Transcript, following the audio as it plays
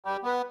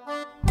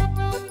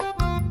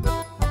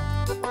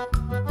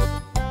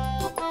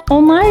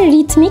Onar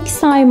ritmik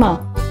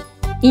sayma.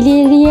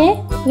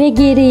 İleriye ve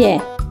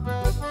geriye.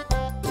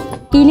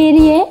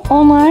 İleriye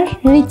onar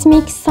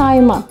ritmik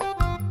sayma.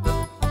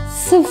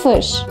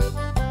 0,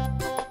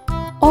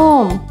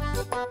 10,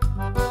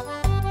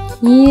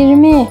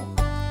 20,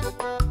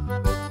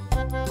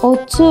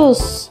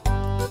 30,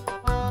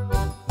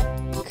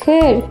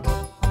 40,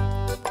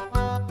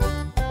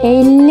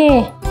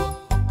 50,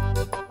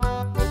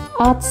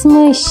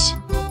 60,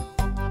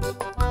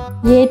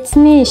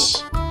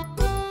 70,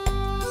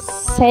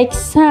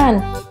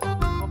 80,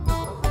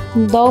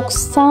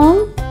 90,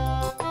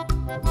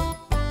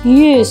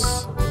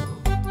 100.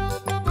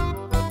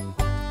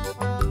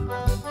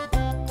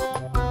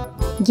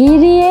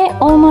 Geriye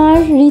onar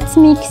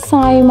ritmik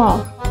sayma.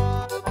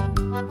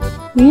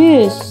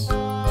 100,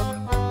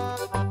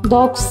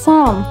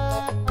 90,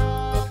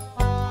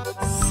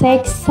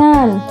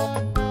 80,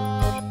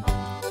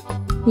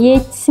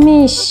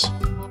 70,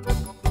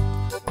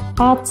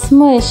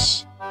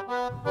 60,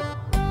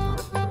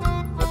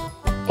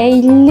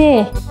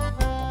 50,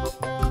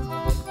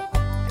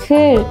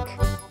 40,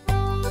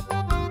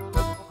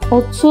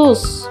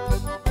 30,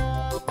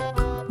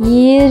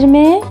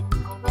 20,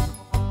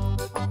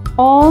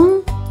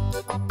 10,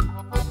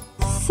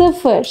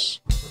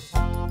 0.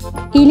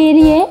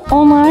 İleriye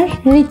onar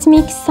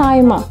ritmik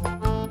sayma.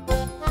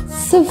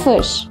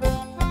 0,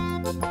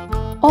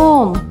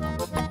 10,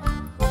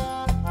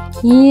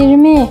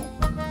 20,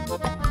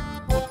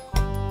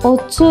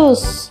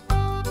 30,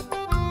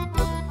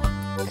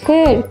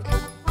 40,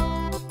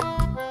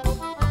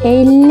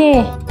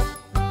 50,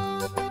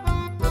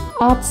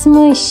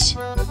 60,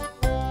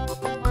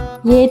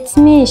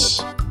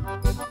 70,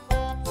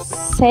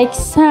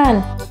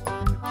 80,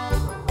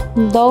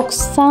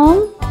 90,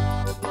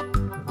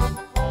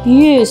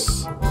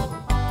 100.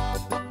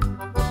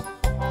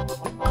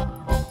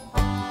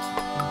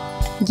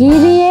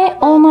 Geriye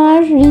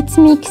onar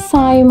ritmik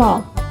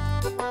sayma.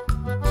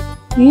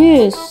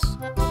 100,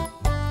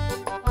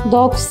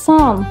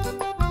 90,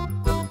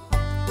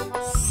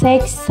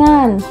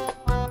 80,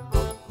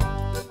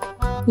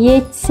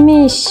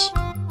 70,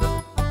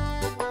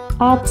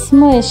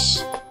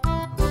 60,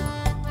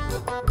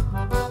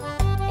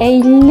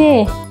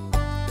 50,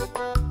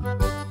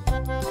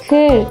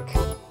 40,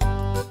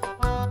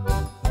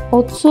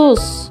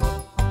 30,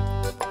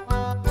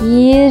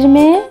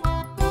 20,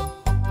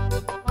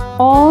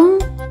 10,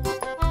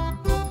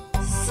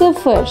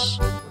 0.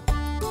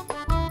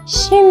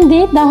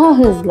 Şimdi daha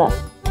hızlı.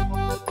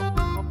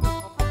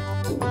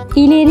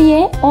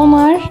 İleriye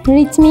onar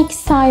ritmik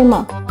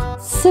sayma.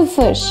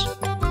 0,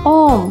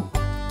 10,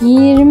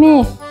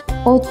 20,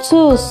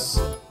 30,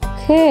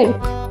 40,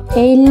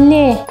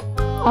 50,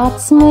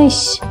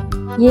 60,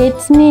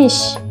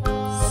 70,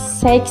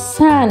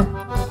 80,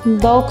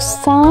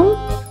 90,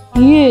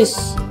 100.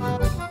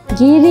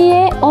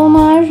 Geriye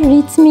onar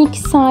ritmik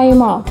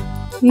sayma.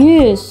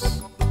 100,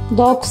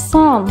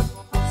 90,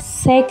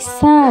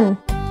 80,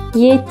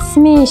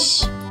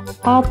 70,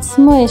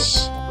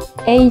 60,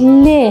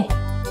 50,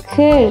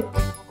 40,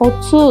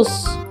 30,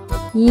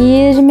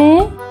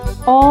 20,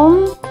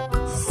 10,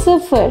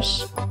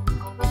 0.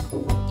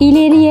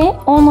 İleriye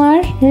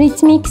onar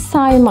ritmik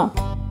sayma.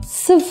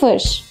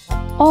 0,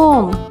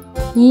 10,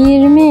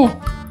 20,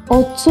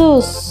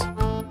 30,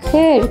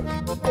 40,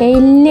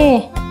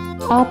 50,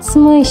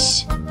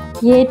 60,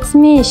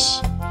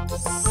 70,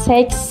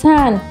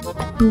 80,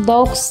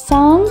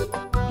 90,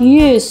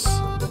 100.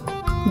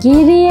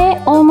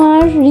 Geriye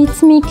onar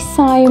ritmik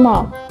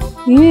sayma.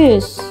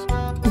 100,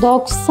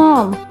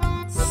 90,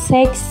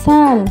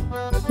 80,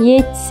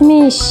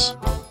 70,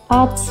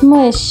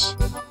 60,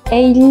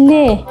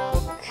 50,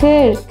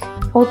 40,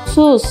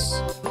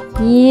 30,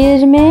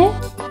 20,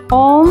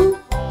 10,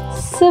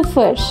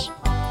 0.